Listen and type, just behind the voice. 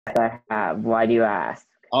I have. Why do you ask?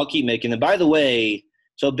 I'll keep making them. By the way,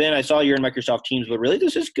 so Ben, I saw you're in Microsoft Teams, but really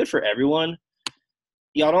this is good for everyone.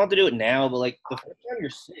 Y'all don't have to do it now, but like the first time you're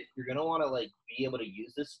sick, you're gonna want to like be able to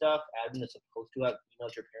use this stuff. Admin is supposed to have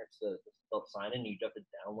emailed your parents to self sign in. You just have to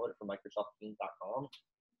download it from MicrosoftTeams.com.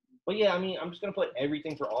 But yeah, I mean, I'm just gonna put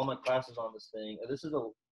everything for all my classes on this thing. This is 2.5,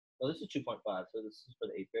 so this is for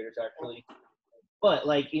the 8th graders actually. But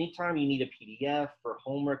like anytime you need a PDF for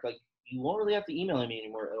homework, like you won't really have to email me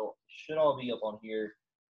anymore. It should all be up on here.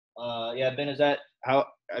 Yeah, Ben, how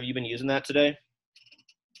have you been using that today?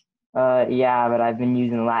 Yeah, but I've been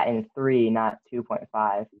using Latin 3, not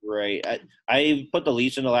 2.5. Right. I put the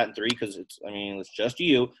least into Latin 3 because it's just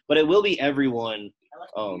you, but it will be everyone.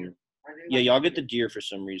 Yeah, y'all get the deer for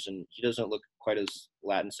some reason. He doesn't look quite as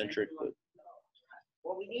Latin centric, but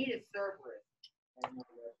what we need is Cerberus.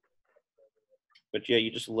 But yeah,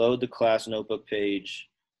 you just load the class notebook page,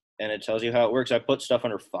 and it tells you how it works. I put stuff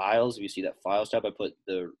under files. If you see that files tab, I put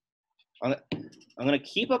I'm going to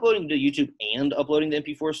keep uploading to YouTube and uploading the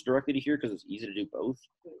MP4s directly to here because it's easy to do both.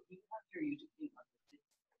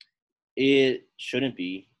 It shouldn't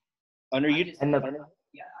be. Under YouTube?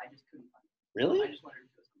 Yeah, I just couldn't find it. Really? I just wanted to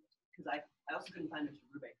because I also couldn't find Mr.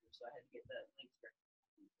 Brubaker, so I had to get the links for it.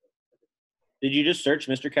 Did you just search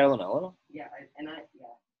Mr. Catalanello? Yeah,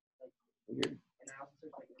 Weird.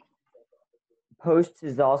 Posts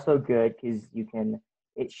is also good because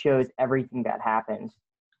it shows everything that happens.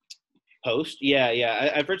 Post? Yeah.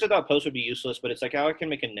 At first I thought post would be useless, but it's like how I can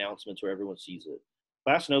make announcements where everyone sees it.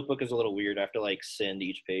 Class notebook is a little weird. I have to like send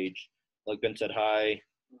each page. Like Ben said hi.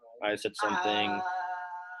 I said something.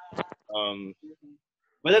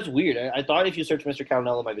 But that's weird. I thought if you search Mr.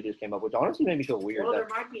 Catanello, my videos came up, which honestly made me feel weird. Well, there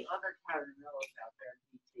might be other Catanellos out there.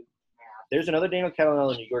 There's another Daniel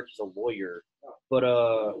Catanello in New York. He's a lawyer. But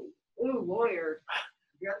lawyer.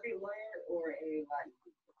 You gotta be a lawyer or a Latin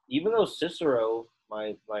teacher. Even though Cicero,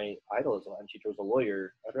 my idol as a Latin teacher, was a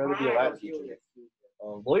lawyer, I'd rather be a Latin teacher.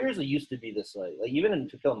 Lawyers used to be this like even in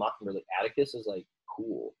To Kill a Mockingbird, like Atticus is like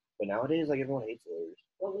cool, but nowadays like everyone hates lawyers.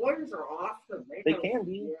 Well, lawyers are awesome. They can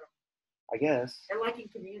be, yeah. I guess. And like in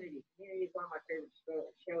Community. Community is one of my favorite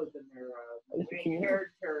shows, and their main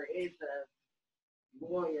character is a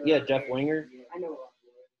lawyer. Yeah, Jeff Winger. Yeah, I know.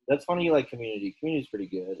 That's funny. You like Community. Community's pretty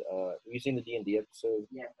good. Have you seen the D&D episode?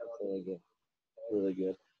 Yeah, that's really good. Really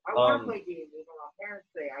good. I want to play D&D, but my parents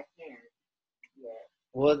say I can't. Yeah.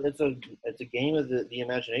 Well, it's a game of the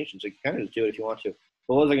imagination, so you can kind of just do it if you want to.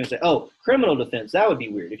 But what was I going to say? Oh, criminal defense. That would be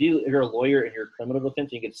weird. If you're a lawyer and you're a criminal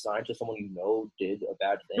defense and you get assigned to someone you know did a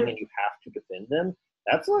bad thing and you have to defend them,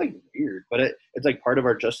 that's like weird. But it's like part of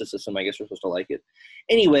our justice system. I guess we're supposed to like it.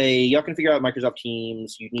 Anyway, y'all can figure out Microsoft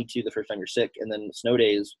Teams. You need to the first time you're sick, and then snow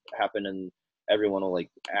days happen, and everyone will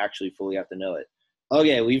like actually fully have to know it.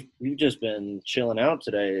 Okay, we've just been chilling out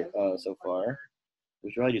today so far.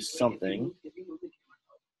 We should probably do something.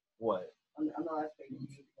 What? Oh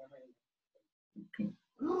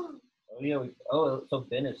yeah. So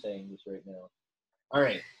Ben is saying this right now. All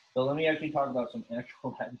right. So let me actually talk about some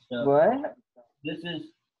actual Latin stuff. What? This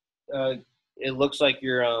is. It looks like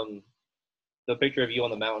you're the picture of you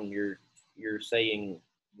on the mountain. You're saying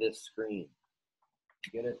this screen.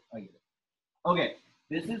 You get it? I get it. Okay.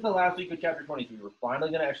 This is the last week of chapter 23. We're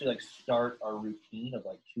finally gonna actually like start our routine of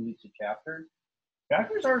like 2 weeks of chapters.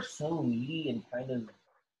 Chapters are so meaty and kind of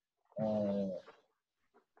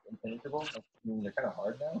impenetrable. They're kind of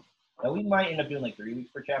hard now. Now we might end up doing like 3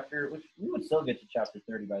 weeks per chapter, which we would still get to chapter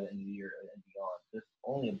 30 by the end of the year and beyond. There's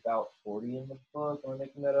only about 40 in the book. Am I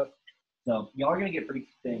making that up? So y'all are gonna get pretty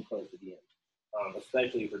dang close to the end,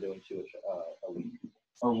 especially if we're doing 2 a week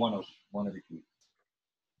or one every 2 weeks.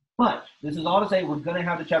 But this is all to say we're gonna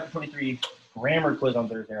have the chapter 23 grammar quiz on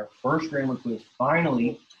Thursday. Our first grammar quiz.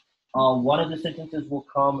 Finally, one of the sentences will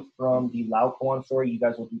come from the Laocoon story. You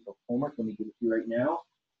guys will do for homework. Let me give it to you right now.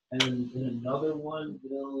 And then another one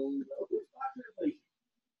will.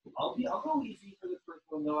 I'll go easy for the first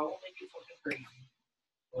one though. I won't make it something crazy,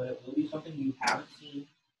 but it will be something you haven't seen.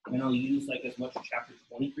 And I'll use like as much of chapter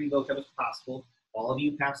 23 vocab as possible. All of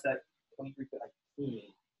you pass that 23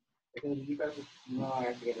 because you guys. No, I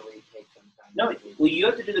have to get a retake sometime. No, well you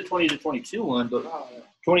have to do the 20 to 22 one, but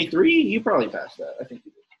 23 you probably passed that. I think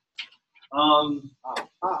you did.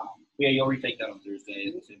 Yeah, you'll retake that on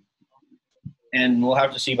Thursday. And we'll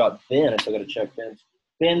have to see about Ben. I still got to check Ben's.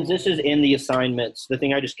 Ben's, this is in the assignments. The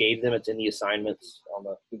thing I just gave them, it's in the assignments on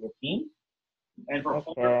the Google Team. And for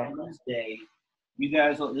homework on Wednesday, you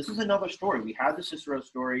guys, this is another story. We had the Cicero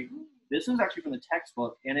story. This is actually from the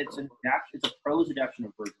textbook, and it's a prose adaptation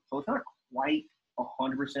of Virgil. So it's not quite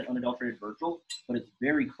 100% unadulterated Virgil, but it's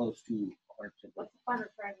very close to What's the fun of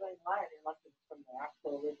translating Latin unless it's from the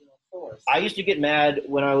actual original source? I used to get mad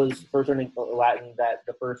when I was first learning Latin that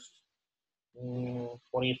the first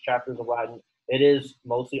 20 chapters of Latin, it is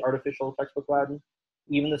mostly artificial textbook Latin.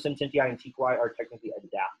 Even the Sententia Antiqui are technically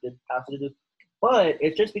adapted passages. But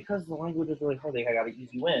it's just because the language is really hard, they got an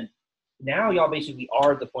easy win. Now y'all basically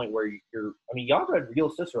are at the point where y'all read real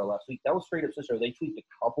Cicero last week. That was straight up Cicero. They tweaked a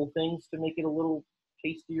couple things to make it a little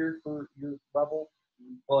tastier for your level.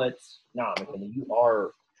 But McKinley, you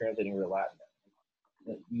are translating real Latin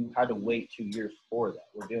now. You had to wait 2 years for that.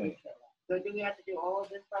 We're doing it now. So do we have to do all of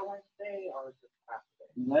this by Wednesday or just half of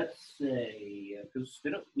it? Let's say, because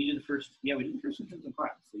we did the first sentence in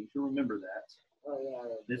class, so you should remember that. Oh,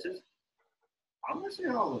 yeah. I'm going to say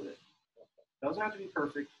all of it. Doesn't have to be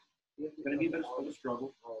perfect. It's going to be a bit of a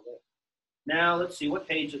struggle. Now, let's see, what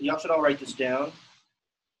page, y'all should all write this down,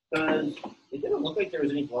 because it didn't look like there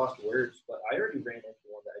was any lost words, but I already ran into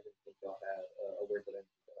one that I didn't think y'all had, a word that I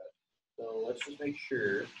didn't have. So let's just make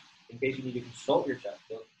sure, in case you need to consult your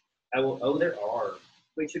textbook, there are.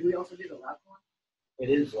 Wait, should we also do the last one? It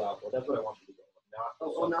is loud. Well, that's what I want you to do.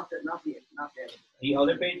 Not the. The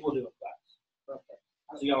other page we'll do in class. Okay.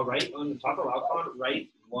 So y'all write on the top of Alcon, write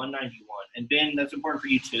 191. And Ben, that's important for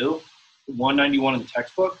you too. 191 in the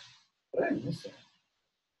textbook. What did I miss there?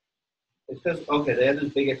 It's because, okay, they have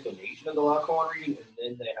this big explanation of the Alcon reading, and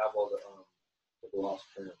then they have all the lost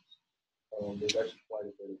terms. There's actually quite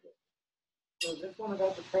a bit of it. So is this one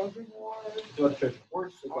about the Trojan War? It's about the Trojan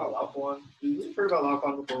Horse, it's about Alcon. We've heard about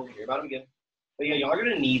Alcon before, we hear about it again. But yeah, y'all are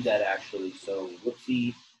going to need that actually, so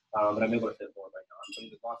whoopsie. But I'm able to fit more by not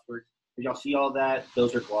putting the gloss words. Did y'all see all that?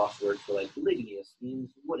 Those are gloss words for like ligneous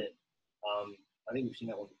means wooden. I think we've seen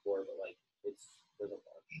that one before, but like there's a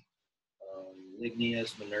bunch.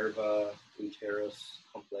 Ligneous, Minerva, Uterus,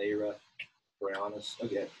 Compleira, Boreanus.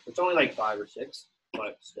 Okay, it's only like 5 or 6,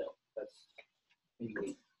 but still, that's maybe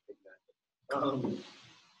 8.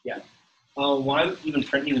 Yeah. Why I'm even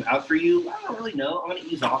printing them out for you? I don't really know. I'm gonna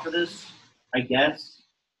ease off of this, I guess.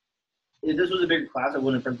 If this was a bigger class, I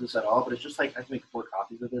wouldn't print this at all, but it's just like I have to make 4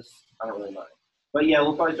 copies of this. I don't really mind. But yeah,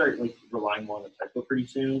 we'll probably start like relying more on the textbook pretty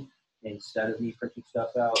soon instead of me printing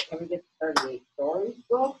stuff out. Can we get 38 stories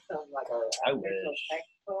books? Like I wish.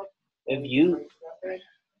 Textbook? If you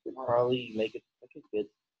could probably make it good,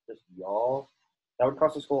 just y'all. That would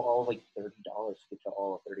cost us all like $30 to get to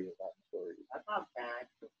all 38 Latin stories. That's not bad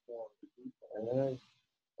for 4 people.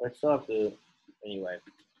 I still have to, anyway.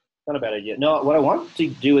 Not a bad idea. No, what I want to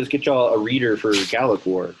do is get y'all a reader for Gallic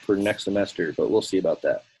War for next semester, but we'll see about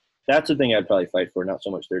that. That's the thing I'd probably fight for, not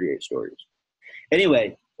so much 38 stories.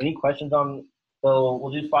 Anyway, any questions on, so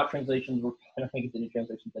we'll do spot translations. We're going to get the new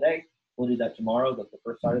translation today. We'll do that tomorrow. That's the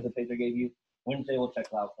first side of the page I gave you. Wednesday, we'll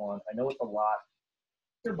check Laocoon. I know it's a lot.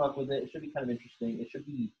 Good luck with it. It should be kind of interesting. It should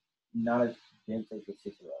be not as dense as the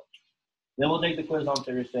Cicero. Then we'll take the quiz on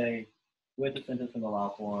Thursday with a sentence from the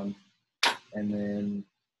Laocoon, and then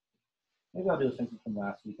maybe I'll do a sentence from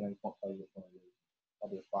last week, and I just won't tell you which one it is. I'll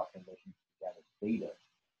do a spot translation to gather data.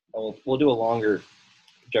 We'll do a longer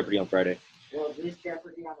Jeopardy on Friday. Well, this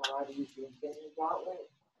Jeopardy, I'm allowed to use the Infinity Gauntlet.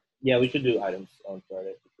 Yeah, we should do items on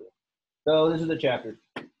Friday for sure. So this is the chapter.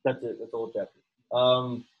 That's it. That's the whole chapter.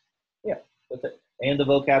 Yeah, that's it. And the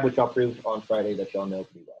vocab, which I'll prove on Friday that y'all know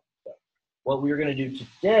pretty well. So what we're going to do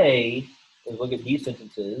today is look at these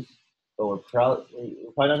sentences, but we're probably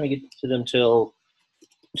not going to get to them till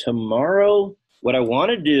tomorrow. What I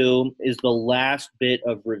want to do is the last bit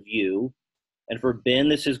of review. And for Ben,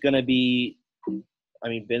 this is going to be,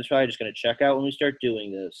 Ben's probably just going to check out when we start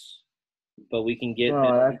doing this. But we can get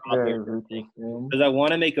because I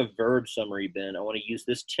want to make a verb summary, Ben. I want to use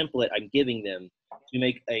this template I'm giving them to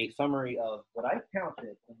make a summary of what I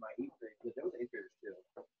counted in my 8th grade, because there was 8th graders too,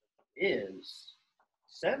 is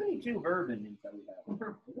 72 verb endings that we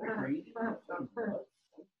have. Isn't that crazy?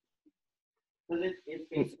 Because it's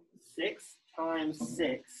basically 6 times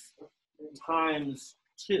 6 times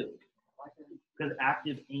 2, because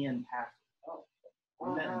active and passive.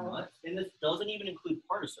 Isn't that nuts? And this doesn't even include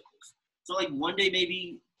participles. So like one day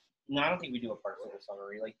maybe, no, I don't think we do a participle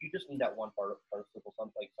summary. Like you just need that one participle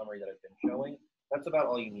summary that I've been showing. That's about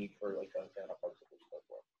all you need for like to understand how participles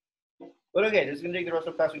work. But okay, this is gonna take the rest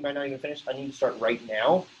of the class. We might not even finish. I need to start right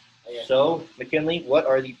now. So McKinley, what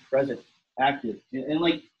are the present active? And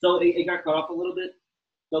like, so it got cut off a little bit.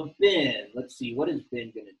 So Ben, let's see, what is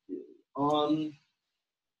Ben gonna do?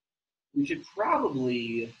 We should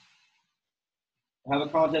probably have a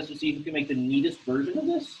contest to see who can make the neatest version of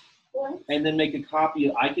this. And then make a copy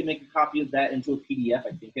of, I can make a copy of that into a PDF.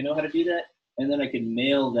 I think I know how to do that. And then I can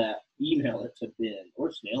email it to Ben or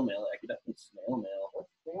snail mail it. I could definitely snail mail.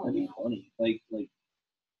 That'd be funny. Like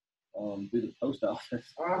through the post office.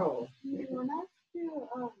 Oh.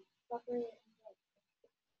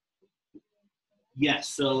 Yes.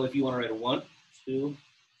 So if you want to write a 1, 2,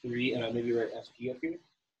 3, and I maybe write ST up here.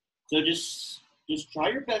 So just try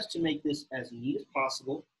your best to make this as neat as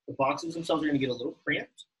possible. The boxes themselves are going to get a little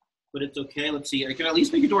cramped, but it's okay. Let's see. I can at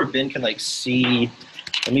least make it to where Ben can like see.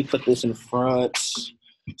 Let me put this in front.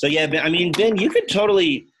 So yeah, Ben, I mean, Ben, you could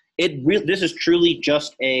totally. This is truly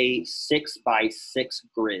just a 6x6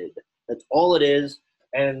 grid. That's all it is.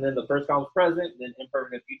 And then the first column is present, then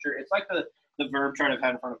imperfect and future. It's like the verb chart I've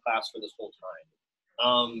had in front of class for this whole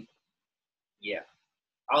time. Yeah.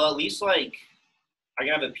 I'll at least I can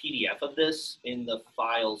have a PDF of this in the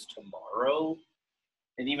files tomorrow.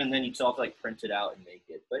 And even then, you'd still have to print it out and make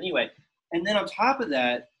it. But anyway, and then on top of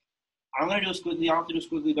that, I'm going to do a squiggly. I don't have to do a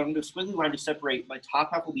squiggly, but I'm going to do a squiggly line to separate. My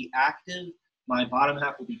top half will be active. My bottom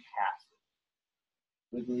half will be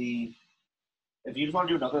passive. Squiggly. If you just want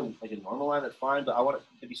to do another, a normal line, that's fine. But I want it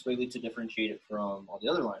to be squiggly to differentiate it from all the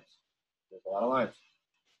other lines. There's a lot of lines.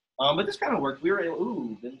 But this kind of worked. We were able,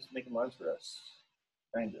 ooh, Ben's making lines for us.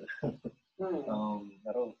 Kind of.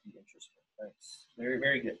 That'll be interesting. Thanks. Very,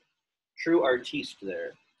 very good. True artiste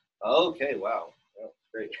there. Okay, wow. Well,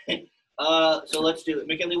 great. So let's do it.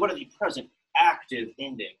 McKinley, what are the present active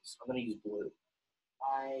endings? I'm going to use blue.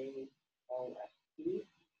 IOST.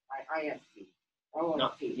 IST.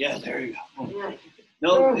 No, yeah, there you go.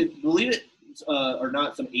 No, believe it or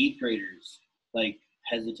not, some 8th graders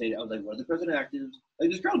hesitated. I was like, what are the present actives?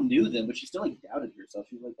 This girl knew them, but she still doubted herself.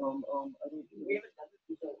 She was like, I don't do it.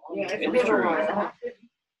 Yeah, it's true.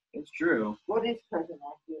 It's true. What is present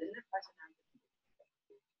active? Isn't it present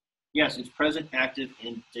active? Yes, it's present active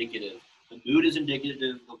indicative. The mood is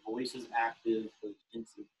indicative. The voice is active. The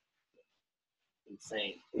tense is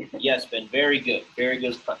insane. Yes, Ben. Very good. Very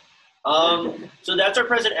good. So that's our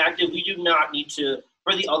present active. We do not need to.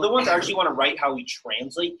 For the other ones, I actually want to write how we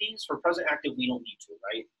translate these. For present active, we don't need to,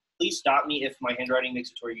 right? Please stop me if my handwriting makes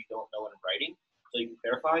it to where you don't know what I'm writing, so you can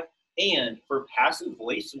clarify. And for passive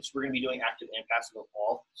voice, since we're going to be doing active and passive of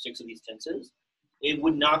all 6 of these tenses, it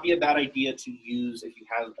would not be a bad idea to use, if you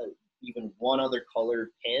have even one other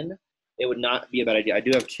colored pen, it would not be a bad idea. I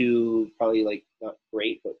do have 2, probably not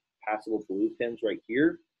great, but passable blue pens right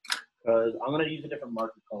here, because I'm going to use a different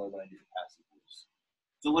marker color when I do the passive voice.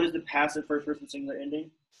 So what is the passive first person singular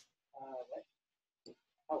ending?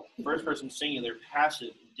 First person singular,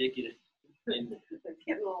 passive, indicative.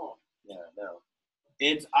 Yeah, no.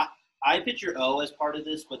 It's I picture O as part of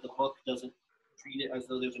this, but the book doesn't treat it as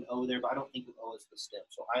though there's an O there, but I don't think of O as the stem.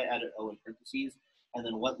 So I added O in parentheses. And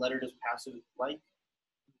then what letter does passive like?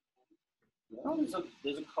 Well, there's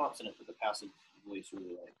a consonant that the passive voice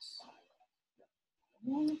really likes.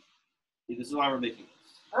 See, this is why we're making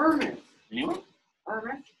this. Ernest. Anyone?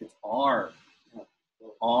 Ernest. It's R.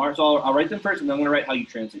 R. So I'll write them first, and then I'm going to write how you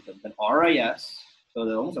translate them. Then RIS. So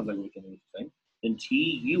that almost sounds like we can do the thing. Then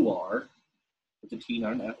TUR. It's a T,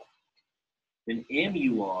 not an F. Then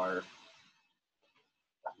MUR.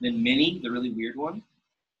 Then mini, the really weird one.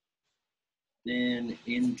 Then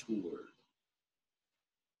intour.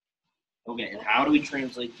 Okay, and how do we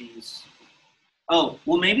translate these? Oh,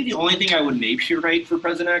 well, maybe the only thing I would maybe write for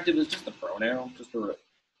present active is just the pronoun, just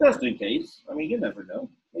in case. I mean, you never know.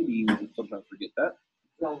 Maybe you would sometimes forget that.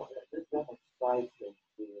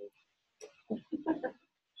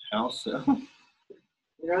 How so?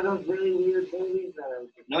 You know those really weird movies that are...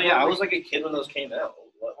 No, yeah, I was like a kid when those came out.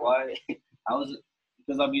 Why? I was,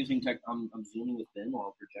 because I'm using tech. I'm zooming with Ben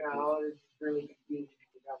while projecting. No, it's really confusing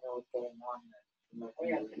if you don't know what's going on there. Oh,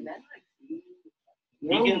 yeah, and then he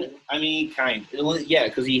can, I mean, kind. Yeah,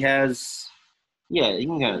 because he has. Yeah, he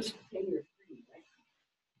can kind of.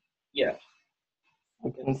 Yeah. I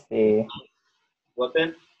can see. What,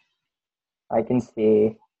 Ben? I can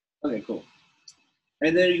see. Okay, cool.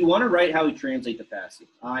 And then you want to write how we translate the passive.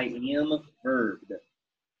 I am verbed.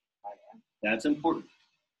 That's important.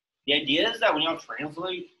 The idea is that when y'all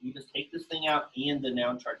translate, you just take this thing out and the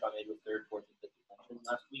noun chart I made with 3rd, 4th, and 5th declension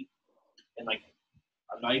last week. And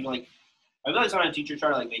I'm not even I realize on a teacher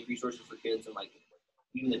chart, make resources for kids, and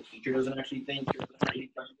even the teacher doesn't actually think it's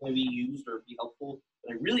going to be used or be helpful.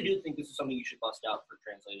 But I really do think this is something you should bust out for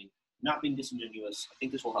translating. Not being disingenuous. I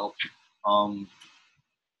think this will help.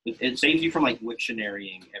 It saves you from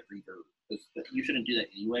Wiktionarying every verb. You shouldn't do that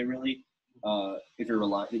anyway, really. If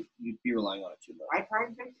you'd be relying on it too much. I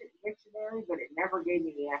tried Wiktionary, but it never gave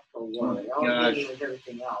me the actual word. All it gave me was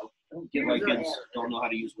everything else. I don't get why kids don't know how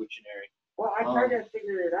to use Wiktionary. Well, I tried to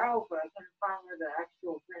figure it out, but I couldn't find where the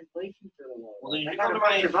actual translation for the word. Well, then I got a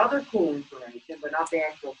bunch of other cool information, but not the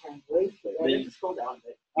actual translation. Yeah, just scroll down a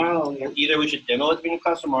bit. Oh, yeah. Either we should demo it at the beginning of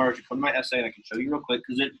class tomorrow, or you should come to my essay and I can show you real quick,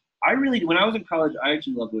 because I really, when I was in college, I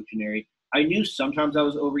actually loved Wiktionary. I knew sometimes I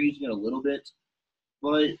was overusing it a little bit,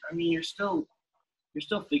 but I mean, you're still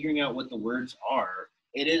figuring out what the words are.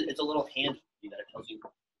 It's a little handy that it tells you,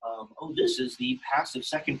 oh, this is the passive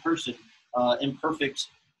second person imperfect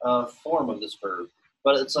form of this verb.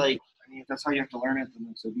 But it's like, I mean, if that's how you have to learn it,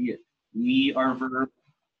 then so be it. We are verb,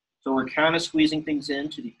 so we're kind of squeezing things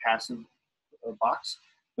into the passive box.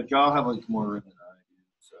 But y'all have like more room than I do,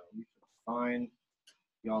 so you should fine.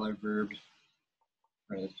 Y'all are verbs.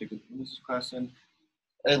 All right, let's take this class in.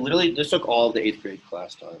 And literally, this took all of the 8th grade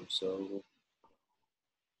class time, so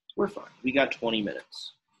we're fine. We got 20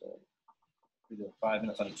 minutes. So we do 5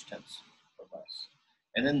 minutes on each tense or less.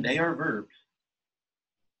 And then they are verbed.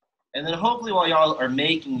 And then hopefully while y'all are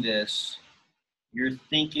making this, you're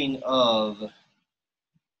thinking of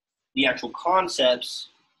the actual concepts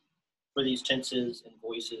for these tenses and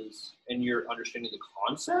voices, and you're understanding the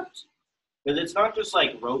concept. Because it's not just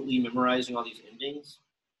like rotely memorizing all these endings.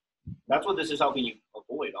 That's what this is helping you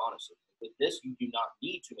avoid, honestly. With this, you do not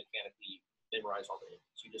need to mechanically memorize all the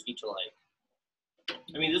endings. You just need to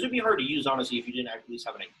I mean, this would be hard to use, honestly, if you didn't at least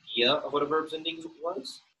have an idea of what a verb's ending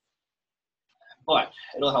was. But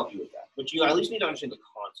it'll help you with that. But you at least need to understand the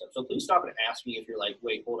concept. So please stop and ask me if you're like,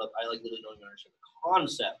 wait, hold up, I literally don't even understand the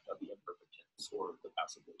concept of the imperfect tense or the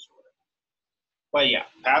passive voice or whatever. But yeah,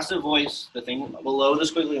 passive voice, the thing below the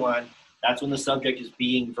squiggly line, that's when the subject is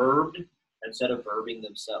being verbed instead of verbing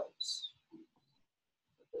themselves.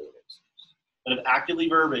 Instead of actively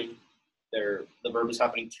verbing, the verb is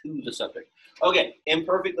happening to the subject. Okay,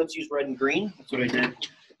 imperfect, let's use red and green. That's what I did.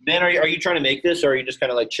 Ben, are you trying to make this, or are you just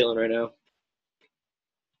kind of like chilling right now?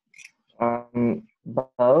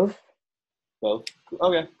 Both. Both.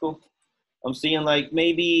 Okay, cool. I'm seeing like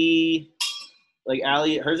maybe like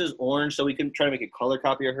Allie, hers is orange, so we can try to make a color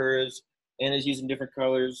copy of hers. Anna's using different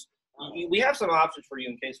colors. We have some options for you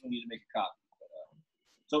in case we need to make a copy.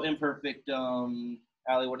 So imperfect,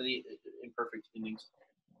 Allie, what are the imperfect endings?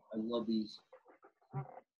 I love these.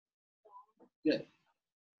 Good.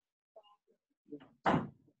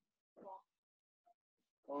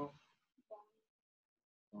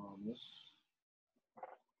 This.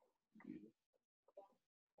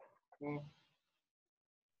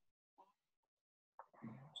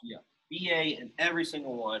 Yeah, BA in every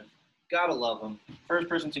single one. Gotta love them. First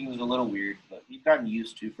person singular is a little weird, but we've gotten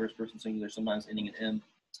used to first person singular sometimes ending in M.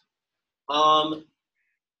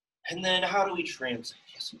 And then how do we translate?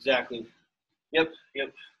 Yes, exactly. Yep,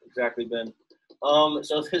 exactly, Ben.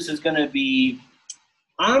 So this is gonna be,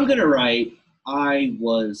 I'm gonna write I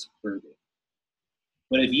was verbing.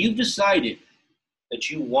 But if you've decided that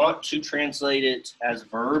you want to translate it as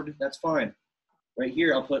verb, that's fine. Right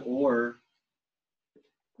here, I'll put or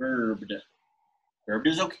verbed. Verbed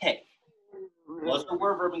is okay. Plus the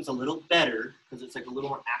word verbing is a little better because it's like a little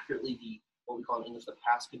more accurately what we call in English the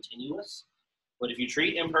past continuous. But if you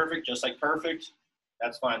treat imperfect just like perfect,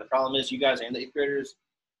 that's fine. The problem is you guys and the 8th graders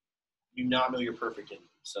do not know your perfect ending.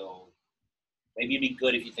 So maybe it'd be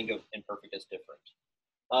good if you think of imperfect as different.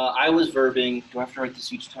 I was verbing. Do I have to write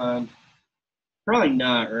this each time? Probably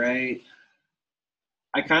not, right?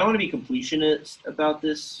 I kind of want to be completionist about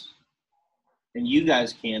this, and you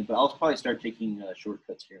guys can, but I'll probably start taking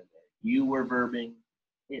shortcuts here and there. You were verbing.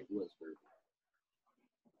 It was verbing.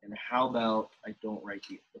 And how about I don't write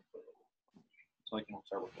the verb, so I can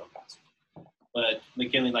start working on passive. But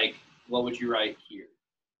McKinley, like, what would you write here?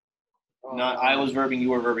 Not I was verbing, you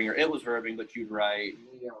were verbing, or it was verbing, but you'd write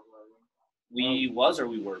we was or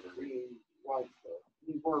we were verbing.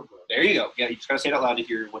 We were verbing. There you go. Yeah, you just gotta say it out loud to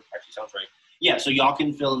hear what actually sounds right. Yeah, so y'all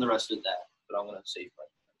can fill in the rest of that, but I'm gonna save right.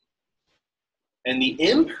 And the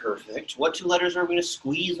imperfect, what two letters are we gonna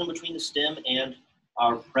squeeze in between the stem and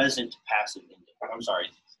our present passive ending? I'm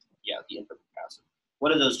sorry. Yeah, the imperfect passive.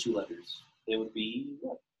 What are those two letters? They would be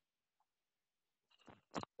what?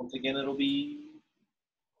 Once again, it'll be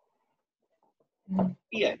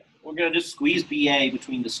BA. We're going to just squeeze BA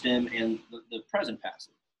between the stem and the present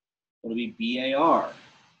passive. It'll be BAR.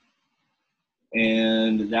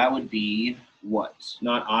 And that would be what?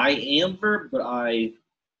 Not I am verb, but I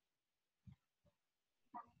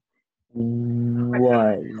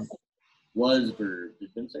was verb.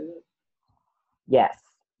 Did Ben say that? Yes.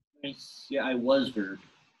 Nice. Yeah, I was verb.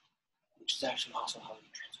 Which is actually also how you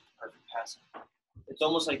translate the perfect passive. It's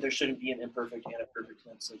almost like there shouldn't be an imperfect and a perfect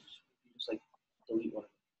tense. Like, you just like delete one.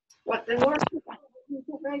 What the Lord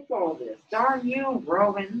make all this? Darn you,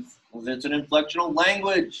 Romans. Well, it's an inflectional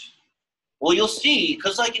language. Well, you'll see,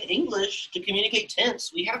 because like in English, to communicate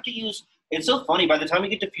tense, we have to use, it's so funny, by the time we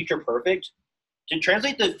get to future perfect, to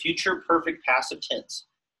translate the future perfect passive tense,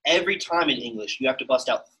 every time in English, you have to bust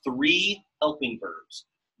out 3 helping verbs.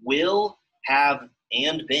 will, have,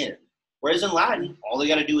 and been. Whereas in Latin, all they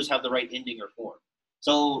got to do is have the right ending or form.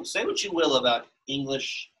 So say what you will about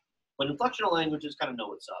English, but inflectional languages kind of know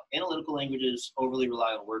what's up. Analytical languages overly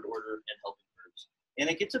rely on word order and helping verbs. And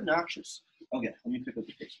it gets obnoxious. Okay, let me pick up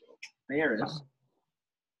the case photo. There is.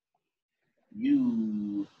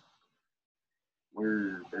 You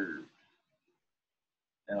were verb.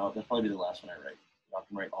 And that'll probably be the last one I write. I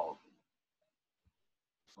can write all of them.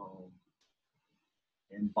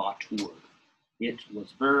 And batur. It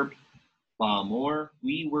was verb. More.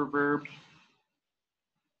 We were verb.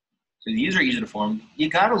 So these are easy to form. You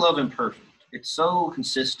gotta love imperfect. It's so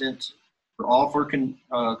consistent for all four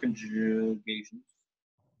conjugations.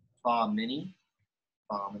 Mini,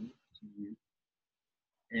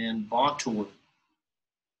 and batur.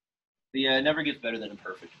 But yeah, it never gets better than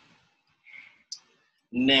imperfect.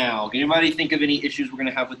 Now, can anybody think of any issues we're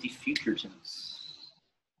gonna have with the future tense?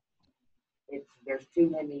 There's too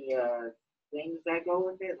many things that go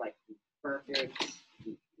with it, like perfect,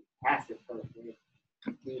 passive perfect,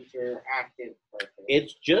 future, active perfect.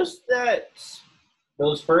 It's just that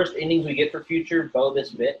those first endings we get for future, bo, bis,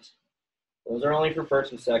 bit, those are only for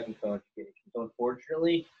first and second conjugations. So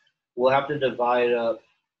unfortunately, we'll have to divide up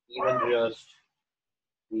even just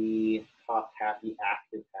the top half, the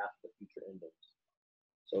active half of the future endings.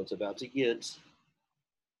 So it's about to get,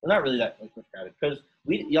 well, not really that much crowded, because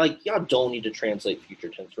y'all don't need to translate future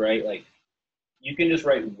tense, right? Like, you can just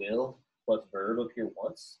write will plus verb up here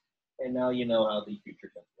once, and now you know how the future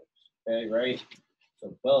tense works. Okay, right?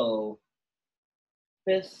 So bo,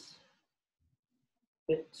 bis,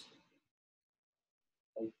 bit.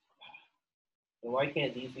 Like, and why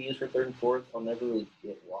can't these be used for third and fourth? I'll never really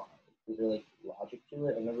get why. Is there like logic to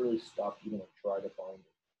it? I never really stopped even like try to find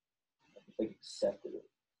it. I just like accepted it.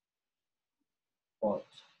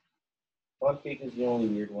 Font cake is the only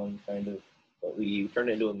weird one, kind of, but we turned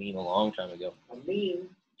it into a meme a long time ago. A meme?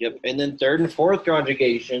 Yep, and then third and fourth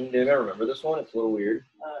conjugation. Do I remember this one? It's a little weird.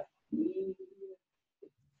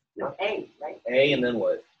 No, A, right? A, and then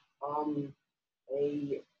what?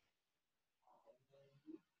 A.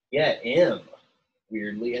 Yeah, M,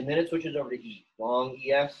 weirdly, and then it switches over to E. Long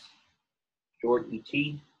ES, short ET,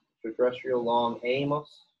 terrestrial long Amos,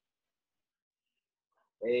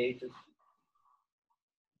 A to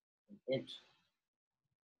int.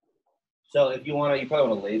 So if you want to, you probably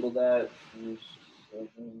want to label that.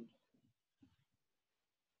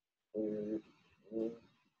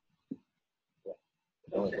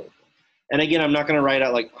 And again, I'm not going to write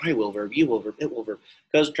out like I will verb, you will verb, it will verb,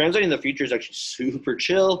 because translating the future is actually super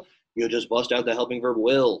chill. You'll just bust out the helping verb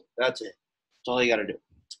will. That's it. That's all you got to do.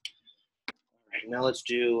 All right, now let's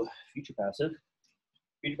do future passive.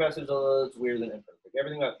 Future passive is weirder than imperfect.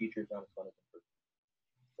 Everything about future is not as fun as imperfect.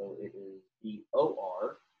 So it is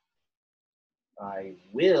BOR. I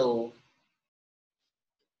will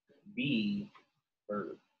be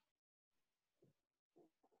verb.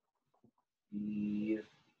 BERIS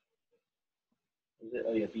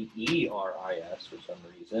for some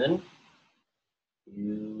reason.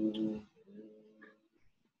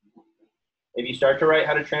 If you start to write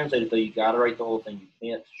how to translate it, though, you got to write the whole thing. You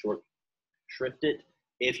can't short shrift it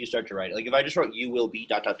if you start to write it. Like if I just wrote you will be ...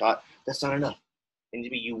 that's not enough. It needs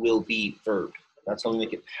to be you will be verb. That's how we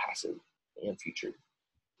make it passive and future.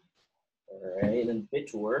 All right, and then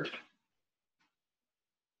bitor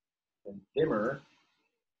and bimmer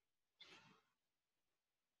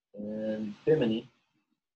and bimini,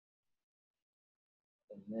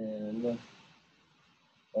 and then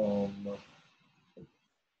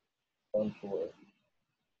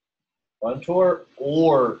Buntor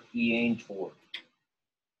or Eantor.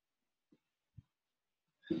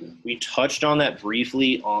 We touched on that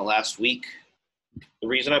briefly on last week. The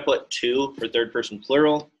reason I put 2 for third person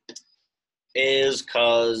plural is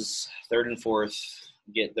because third and fourth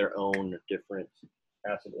get their own different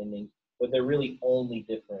passive endings, but they're really only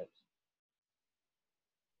different.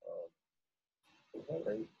 Is that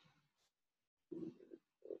right?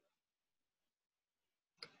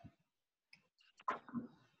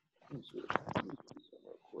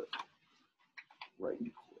 Right.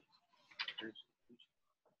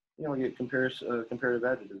 You know, get comparative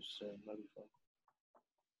adjectives.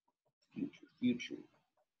 Future.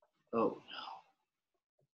 Oh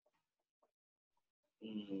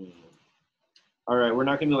no. All right, we're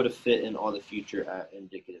not going to be able to fit in all the future at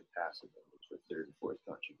indicative passive for third and fourth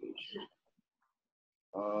conjugation.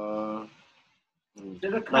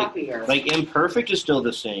 There's a copy here. Like imperfect is still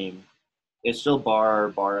the same. It's still bar,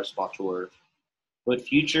 batur. But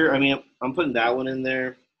future, I mean, I'm putting that one in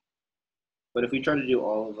there. But if we try to do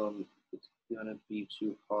all of them, it's going to be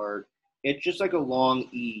too hard. It's just like a long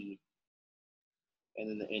E. and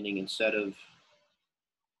then the ending instead of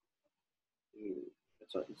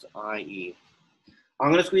it's IE. I'm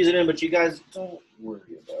gonna squeeze it in, but you guys don't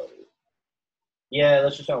worry about it. Yeah,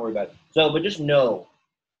 let's just not worry about it. So, but just know,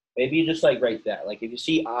 maybe you just like write that. Like if you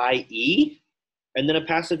see IE and then a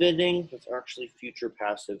passive ending, it's actually future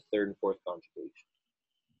passive third and fourth conjugation.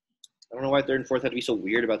 I don't know why third and fourth had to be so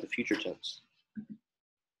weird about the future tense.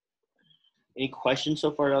 Any questions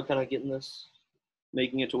so far about kind of getting this,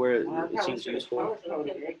 making it to where it seems useful?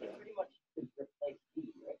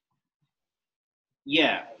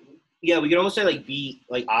 Yeah. Yeah, we can almost say like B,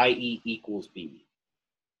 like IE equals B.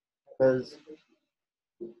 Because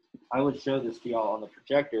I would show this to y'all on the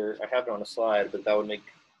projector. I have it on a slide, but that would make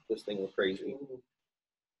this thing look crazy.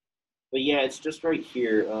 But yeah, it's just right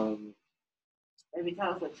here. Maybe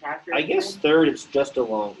tell us what chapter. I guess third, it's just a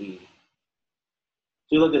long E.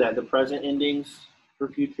 So you look at that, the present endings for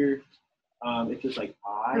future, it's just like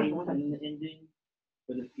I in the ending.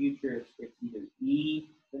 For the future, it's either E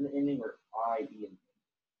in the ending or IE in the ending.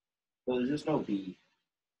 So there's just no B.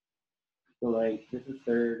 So like this is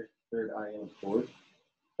third I and fourth.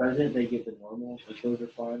 Present, they get the normal. Like those are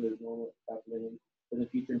fine. There's normal happening. For the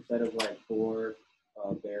future, instead of like for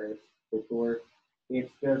Barris, before,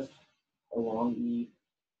 it's just a long E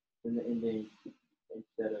in the ending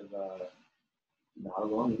instead of not a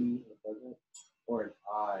long E in the present, or an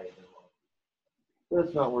I in the long E.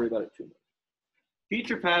 Let's not worry about it too much.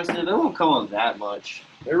 Future passive, it won't come on that much.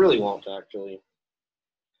 It really won't, actually.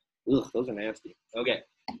 Ugh, those are nasty. Okay.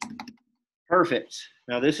 Perfect.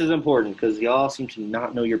 Now this is important because y'all seem to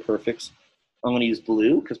not know your perfects. I'm going to use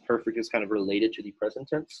blue because perfect is kind of related to the present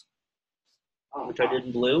tense, which I did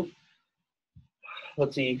in blue.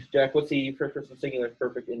 Let's see, Jack, what's the first person singular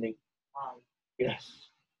perfect ending? Yes.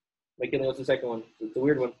 McKinley, what's the second one? It's a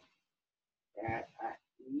weird one.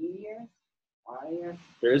 E-S? I-S?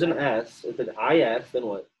 There is an S. It's an I-S, then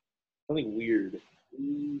what? Something weird.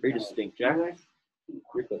 Very distinct. Jack?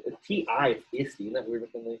 It's T-I, it's isn't that weird,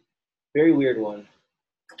 McKinley? Very weird one.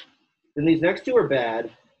 Then these next two are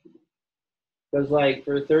bad. Because, like,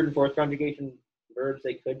 for third and fourth conjugation verbs,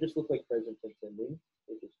 they could just look like present tense endings,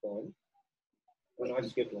 which is fun. Oh, no, I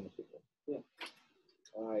skipped one. Yeah.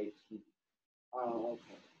 I-T. Oh,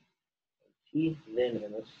 okay. T, then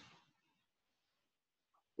MS.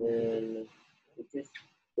 Then It's just,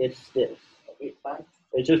 it's this.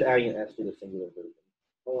 It's just adding an S to the singular version.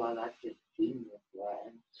 oh, well, that's just genius,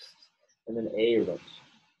 Latin. And then A or those.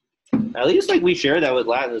 At least like we share that with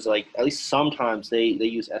Latin is like at least sometimes they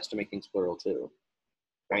use S to make things plural too.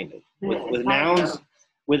 Kind of.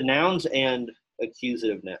 With nouns and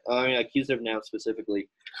accusative accusative nouns specifically,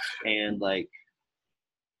 and like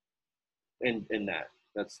and that.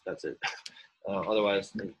 That's it.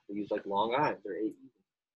 Otherwise they use like long I's or eight.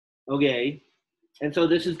 Okay. And so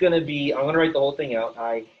this is gonna be I'm gonna write the whole thing out.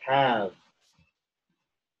 I have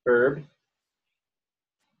verb.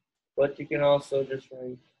 But you can also just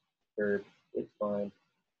write verb. It's fine.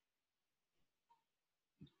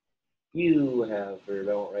 You have verb.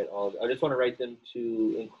 I won't write all of it. I just want to write them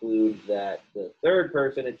to include that the third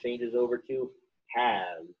person it changes over to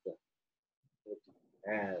has.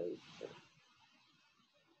 Has.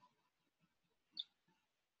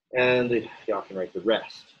 And y'all can write the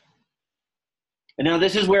rest. And now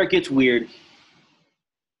this is where it gets weird.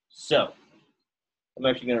 So I'm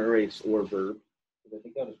actually going to erase or verb. I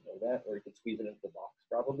think I'll just know that, or you can squeeze it into the box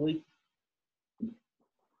probably.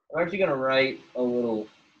 I'm actually going to write a little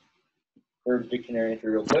verbs dictionary entry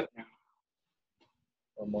real quick.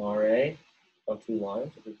 Amare on 2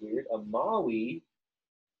 lines, which is weird. Amawi,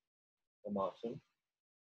 Amasim.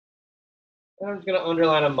 And I'm just going to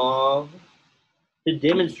underline amav to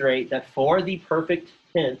demonstrate that for the perfect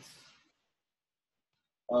tense,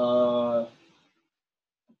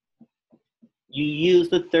 you use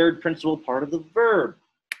the third principal part of the verb.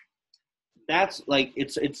 That's like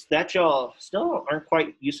it's that y'all still aren't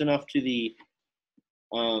quite used enough to the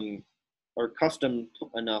or accustomed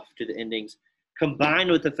enough to the endings, combined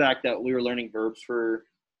with the fact that we were learning verbs for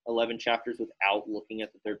 11 chapters without looking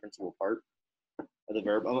at the third principal part of the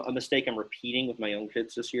verb. A mistake I'm repeating with my own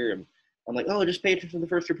kids this year. I'm like, oh, just pay attention to the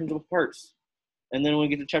first 2 principal parts. And then when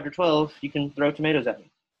we get to chapter 12, you can throw tomatoes at me.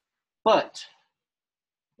 But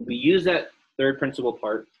we use that third principal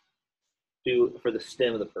part for the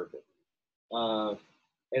stem of the perfect.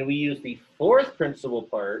 And we use the fourth principal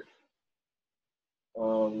part.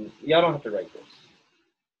 Y'all don't have to write this.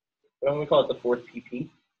 But I'm going to call it the fourth PP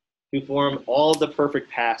to form all the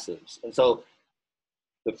perfect passives. And so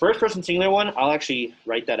the first person singular one, I'll actually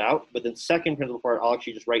write that out. But then second principal part, I'll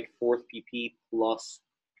actually just write fourth PP plus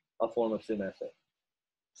a form of sum essay.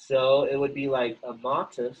 So it would be like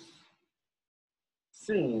amatus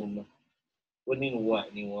assume would mean what,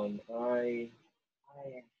 anyone? I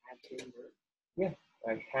have been verb.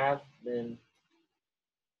 I have been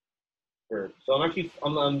verb. So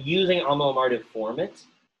I'm using alma mater to form it,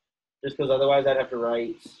 just because otherwise I'd have to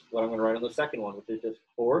write what I'm going to write on the second one, which is just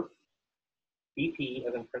fourth PP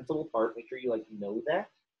as in principal part. Make sure you know that.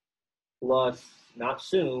 Plus, not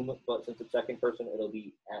assume, but since it's second person, it'll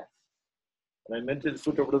be S. And I meant to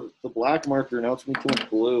switch over to the black marker. Now it's me too much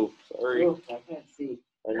blue. Sorry. Oof, I can't see.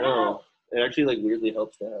 I know. It actually weirdly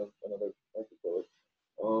helps to have another marker color.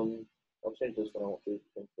 I'll change this one. I won't do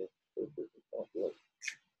it. Okay.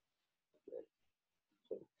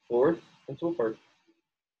 So fourth principal part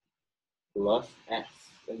plus S,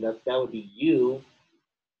 and that would be you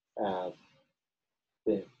have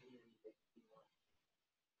been.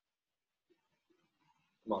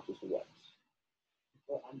 Not just what.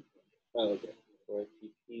 Oh, okay. Or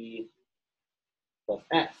PP plus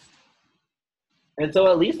S. And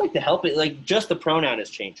so at least to help it, just the pronoun is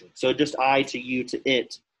changing. So just I to you to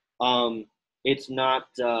it. It's not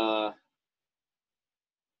what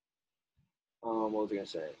was I gonna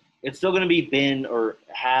say? It's still gonna be been or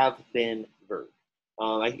have been verb.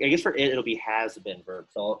 I guess for it it'll be has been verb.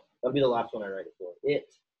 So that'll be the last one I write it for.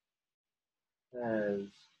 It has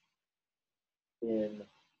been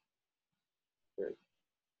verb.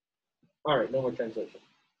 All right, no more translation.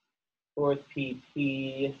 Fourth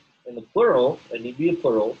PP in the plural, it need to be a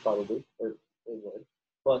plural probably, or it would.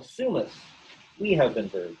 Plus sumus, we have been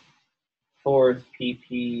verb. Fourth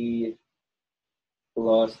PP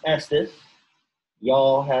plus estis,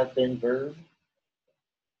 y'all have been verb.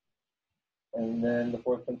 And then the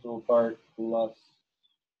fourth principal part plus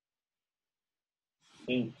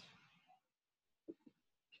sunt.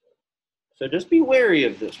 So just be wary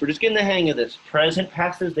of this. We're just getting the hang of this. Present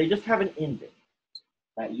passives, they just have an ending.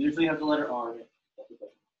 That usually has the letter R in it.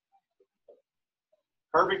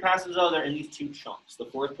 Perfect passives, though, they're in these two chunks. The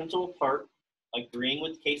fourth principal part, agreeing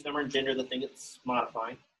with case number and gender, the thing it's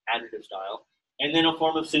modifying, adjective style. And then a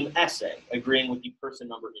form of sum esse, agreeing with the person,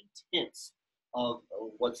 number, and tense of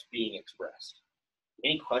what's being expressed.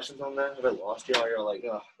 Any questions on that? Have I lost you all? You're like,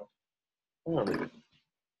 oh, I don't really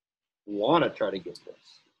want to try to get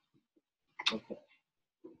this. Okay.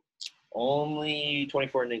 Only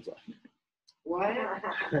 24 endings left. What?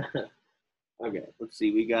 Okay, let's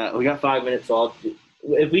see. We got 5 minutes. So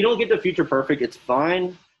if we don't get to future perfect, it's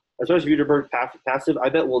fine. As far as future perfect passive, I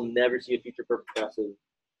bet we'll never see a future perfect passive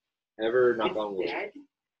ever. Knock on wood.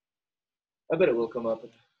 I bet it will come up.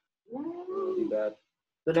 It'll be bad.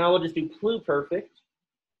 So now we'll just do pluperfect.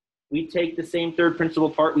 We take the same third principal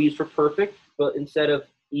part we use for perfect, but instead of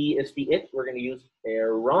E is the it, we're going to use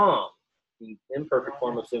eram, the imperfect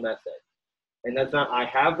form of sum esse. And that's not I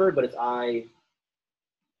have verb, but it's I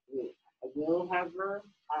will have verb.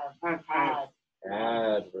 Have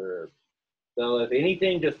adverb. So if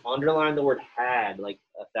anything, just underline the word had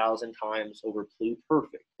 1,000 times over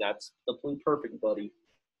pluperfect. That's the pluperfect, buddy.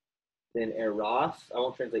 Then eros, I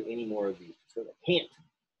won't translate any more of these because I can't.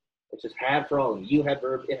 It's just had for all of them. You had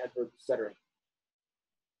verb, it had verb, etc.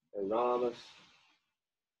 Eramus.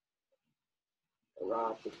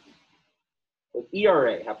 Erotic. With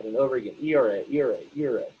ERA happening over again. ERA.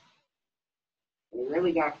 It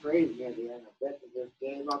really got crazy at the end. I bet they just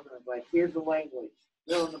gave up and was like, here's the language.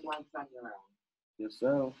 Fill in the blanks on your own. Yes,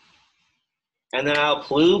 so. And then our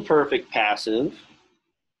pluperfect passive,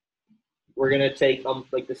 we're going to take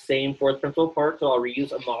the same fourth principal part, so I'll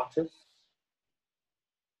reuse amatus.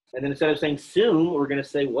 And then instead of saying sum, we're going to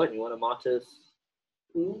say what? You want amatus?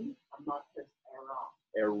 Whom? Amatus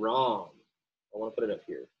eram. Eram. I want to put it up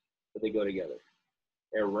here, but they go together.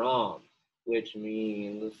 Eram, which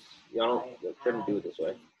means, y'all shouldn't do it this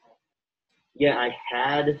way. Yeah, I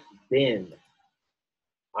had been.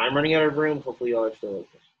 I'm running out of room. Hopefully y'all are still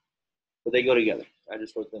okay. But they go together. I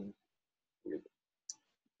just wrote them weirdly.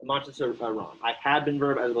 Amatus eram. I had been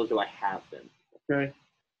verb as opposed to I have been. Okay.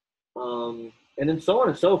 And then so on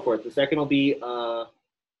and so forth. The second will be, I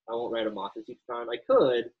won't write amatus each time. I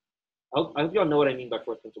could. I hope y'all know what I mean by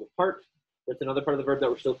fourth principal part. That's another part of the verb that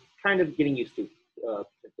we're still kind of getting used to.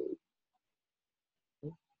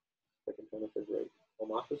 Second time I said right.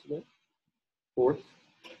 Amatus again. Fourth,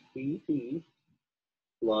 PP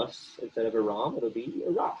plus, instead of eram, it'll be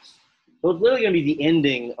eros. So it's literally going to be the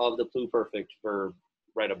ending of the pluperfect verb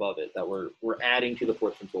right above it that we're adding to the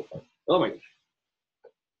fourth principal part. Oh my gosh.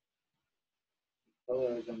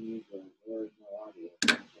 Otherwise, I'm using there is no audio.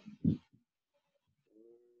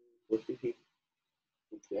 What's PP?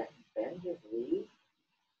 Ben just leave?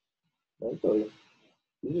 I'll tell you.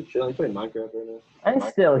 He's just chilling. He's playing Minecraft right now. I'm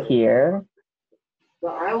still here. So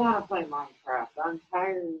I want to play Minecraft. I'm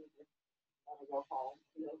tired of go home.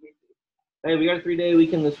 Hey, we got a 3-day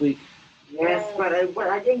weekend this week. Yes, but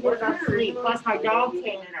I didn't get enough sleep. Plus, my dog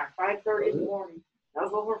came in at 5:30 in the morning. That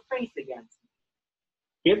was over face against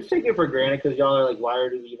me. Kids take it for granted because y'all are like, why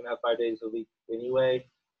do we even have 5 days a week anyway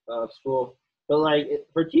of school? But like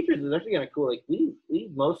for teachers, it's actually kind of cool. Like we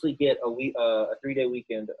mostly get a 3-day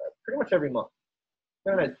weekend pretty much every month,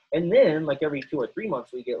 and then like every 2 or 3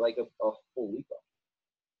 months we get like a full week off.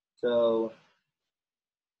 So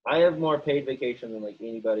I have more paid vacation than like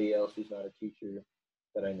anybody else who's not a teacher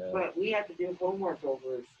that I know. But we have to do homework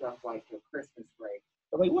over stuff like the Christmas break.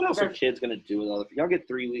 But like, what else are kids gonna do with all? Y'all get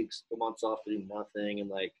 3 weeks, a month off to do nothing, and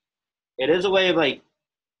like, it is a way of like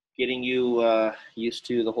getting you used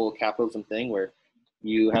to the whole capitalism thing where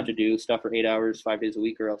you have to do stuff for 8 hours, 5 days a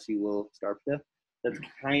week, or else you will starve to death. That's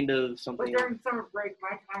kind of something. But during summer break,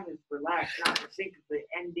 my time is relaxed, not to think of the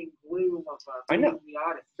ending gloom of I know. the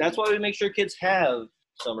Odyssey. That's why we make sure kids have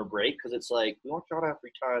summer break, because it's like we want y'all to have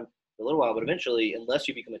free time for a little while, but eventually, unless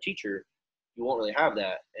you become a teacher, you won't really have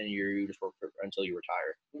that, and you just work until you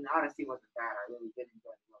retire. And Odyssey wasn't bad. I really did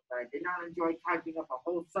enjoy it. But I did not enjoy typing up a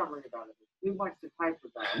whole summary about it. It's too much to type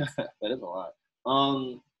about. That is a lot.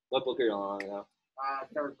 What book are you on now?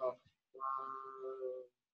 Third book.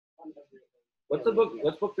 What's the book?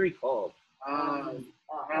 What's book 3 called?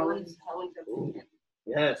 Helen's. Ooh.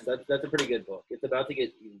 Yes, that's a pretty good book. It's about to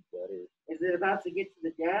get even better. Is it about to get to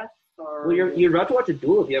the death? Or Well, you're about to watch a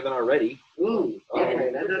duel if you haven't already. Ooh,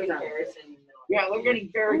 okay, that does sound Yeah, we're getting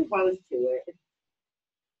very close to it.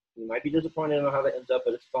 You might be disappointed on how that ends up,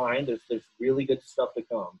 but it's fine. There's really good stuff to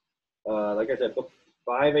come. Like I said, book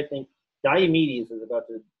 5, I think Diomedes is about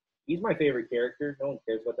to. He's my favorite character. No one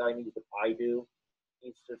cares about Diomedes, but I do.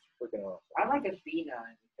 He's just freaking awesome. I like Athena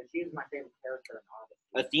because she's my favorite character in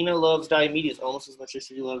Odyssey. Athena loves Diomedes almost as much as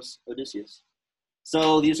she loves Odysseus.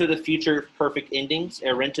 So these are the future perfect endings.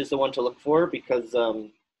 Arendt is the one to look for because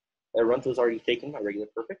Arendt was already taken by regular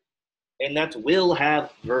perfect. And that's will,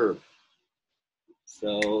 have, verb.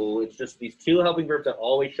 So it's just these 2 helping verbs that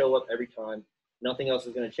always show up every time. Nothing else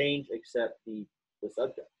is going to change except the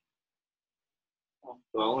subject.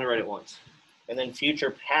 So I only write it once. And then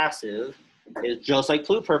future passive is just like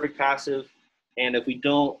pluperfect passive. And if we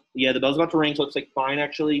don't, the bell's about to ring, so it's like fine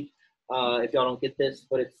actually. If y'all don't get this,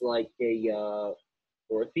 but it's like a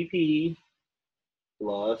fourth PP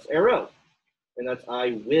plus arrow. And that's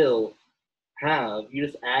I will have. You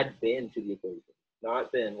just add been to the equation,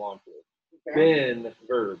 not been wanted. Okay. Been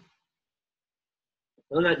verb.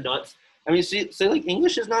 Isn't that nuts? I mean, see, like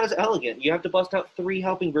English is not as elegant. You have to bust out 3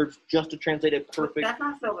 helping verbs just to translate a perfect That's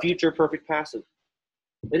not so bad. future perfect passive.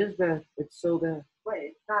 It is bad. It's so bad.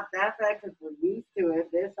 Wait, it's not that bad because we're used to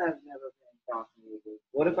it. This has never been taught to me.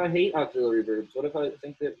 What if I hate auxiliary verbs? What if I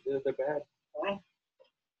think that they're bad? What?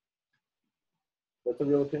 That's a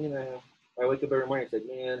real opinion I have. I wake up every morning and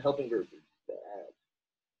say, man, helping verbs are bad.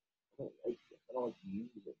 I don't like them. I don't like to use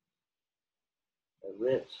them. They're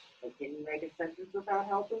rich. Like, can you make a sentence without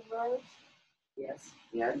helping verbs? Yes.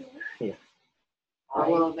 Yes. Yeah.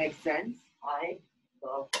 Will it make sense? I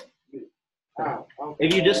love you. Oh, okay.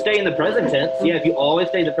 If you just stay in the present tense, if you always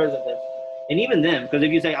stay in the present tense, and even then, because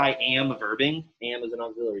if you say I am verbing, am is an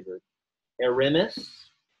auxiliary verb. Erimis,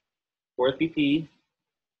 fourth PP,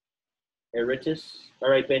 eritis.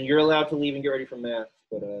 All right, Ben, you're allowed to leave and get ready for math,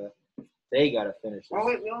 but they gotta finish this. Oh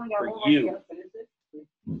wait, we only got For one more. you. You gotta finish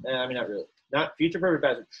it? I mean, not really. Not future perfect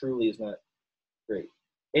passive truly is not great.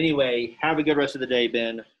 Anyway, have a good rest of the day,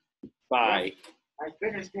 Ben. Bye. I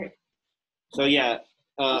finished it. So yeah,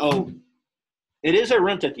 it is a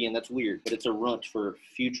runt at the end. That's weird, but it's a runt for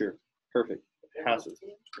future perfect passive.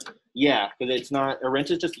 Yeah, because it's not a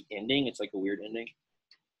runt is just the ending. It's like a weird ending.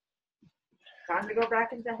 Time to go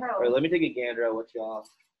back into hell. All right, let me take a gander at what y'all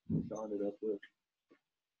donned it up with.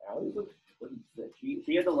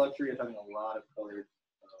 She had the luxury of having a lot of colors.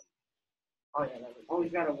 Oh yeah, that was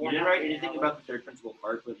always got a You didn't write anything about the third principal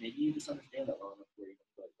part, but maybe you just understand that well enough where you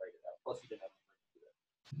can write it out. Plus, you didn't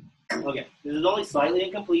have to. Okay, this is only slightly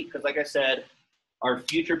incomplete because, like I said, our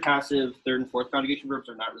future passive third and fourth conjugation verbs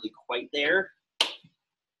are not really quite there.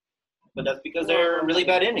 But that's because they're really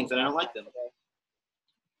bad endings, and I don't like them.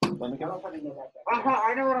 Let me go.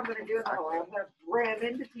 I know what I'm gonna do now. I'm gonna ram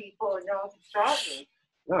into people and no one can stop me.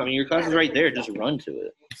 No, I mean your class is right there. Just run to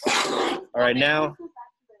it. All right, now.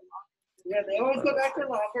 Yeah, they always go back to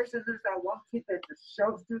lockers, and there's that one kid that just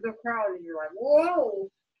shoves through the crowd, and you're like, whoa!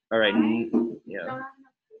 All right. Yeah.